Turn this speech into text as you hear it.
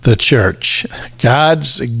the church,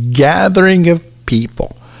 God's gathering of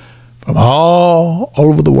people from all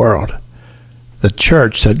over the world. The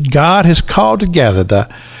church that God has called together,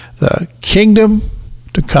 the kingdom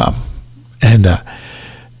to come. And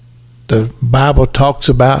the Bible talks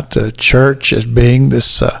about the church as being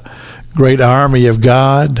this great army of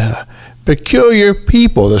God, peculiar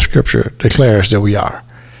people, the Scripture declares that we are.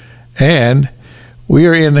 And we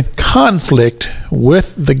are in conflict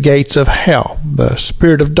with the gates of hell, the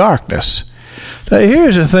spirit of darkness. Now,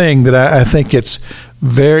 here's the thing that I think it's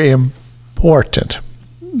very important,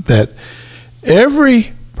 that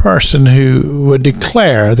every person who would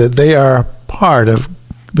declare that they are part of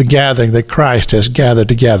the gathering that Christ has gathered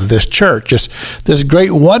together, this church, this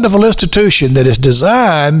great, wonderful institution that is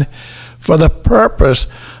designed for the purpose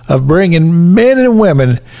of bringing men and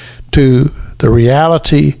women to the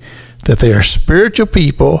reality that they are spiritual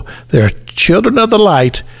people, they are children of the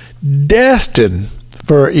light, destined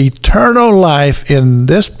for eternal life in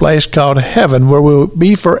this place called heaven, where we will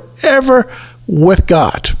be forever with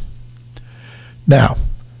God. Now,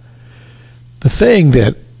 the thing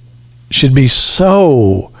that should be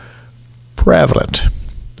so prevalent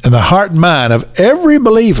in the heart and mind of every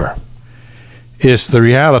believer is the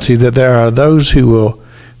reality that there are those who will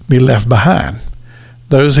be left behind,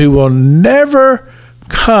 those who will never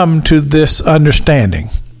come to this understanding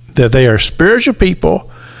that they are spiritual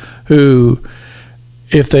people who,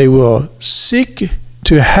 if they will seek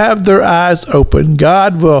to have their eyes open,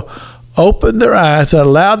 God will open their eyes and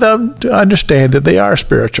allow them to understand that they are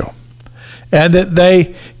spiritual and that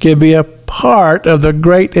they can be a part of the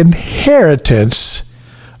great inheritance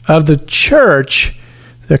of the church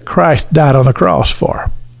that Christ died on the cross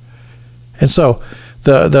for. And so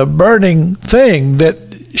the burning thing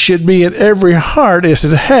that should be in every heart is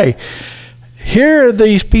that, hey, here are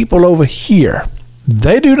these people over here.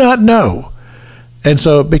 They do not know. And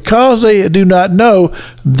so because they do not know,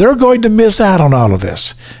 they're going to miss out on all of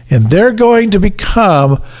this. And they're going to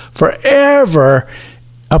become forever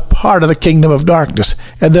a part of the kingdom of darkness.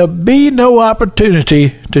 And there'll be no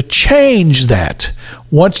opportunity to change that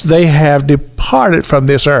once they have departed from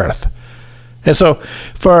this earth. And so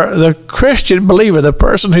for the Christian believer, the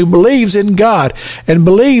person who believes in God and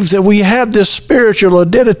believes that we have this spiritual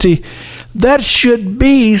identity, that should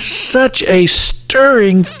be such a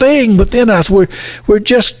stirring thing within us. We're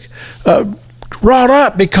just wrought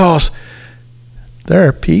up because there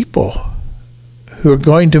are people who are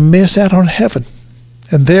going to miss out on heaven.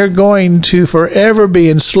 And they're going to forever be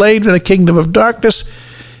enslaved in the kingdom of darkness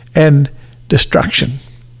and destruction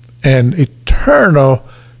and eternal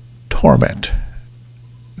torment.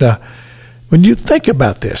 Now, when you think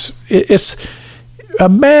about this,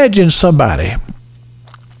 imagine somebody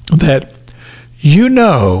that you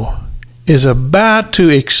know is about to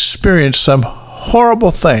experience some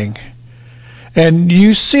horrible thing, and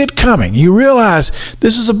you see it coming. You realize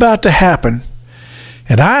this is about to happen,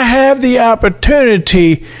 and I have the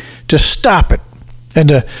opportunity to stop it and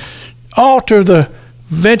to alter the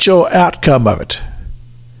eventual outcome of it.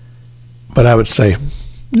 But I would say,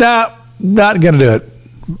 no, not going to do it.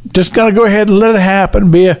 Just going to go ahead and let it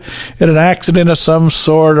happen, be in an accident of some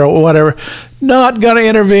sort or whatever. Not going to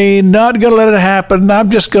intervene, not going to let it happen. I'm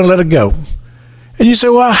just going to let it go. And you say,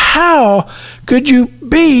 well, how could you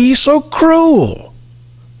be so cruel?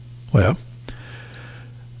 Well,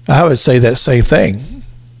 I would say that same thing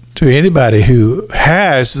to anybody who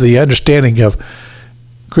has the understanding of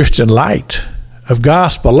Christian light, of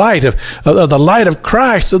gospel light, of the light of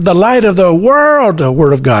Christ, of the light of the world, the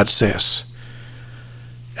Word of God says,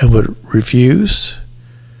 and would refuse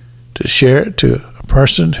to share it to a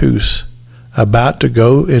person who's about to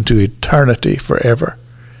go into eternity forever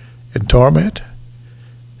in torment.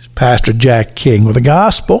 It's Pastor Jack King with the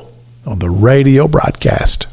gospel on the radio broadcast.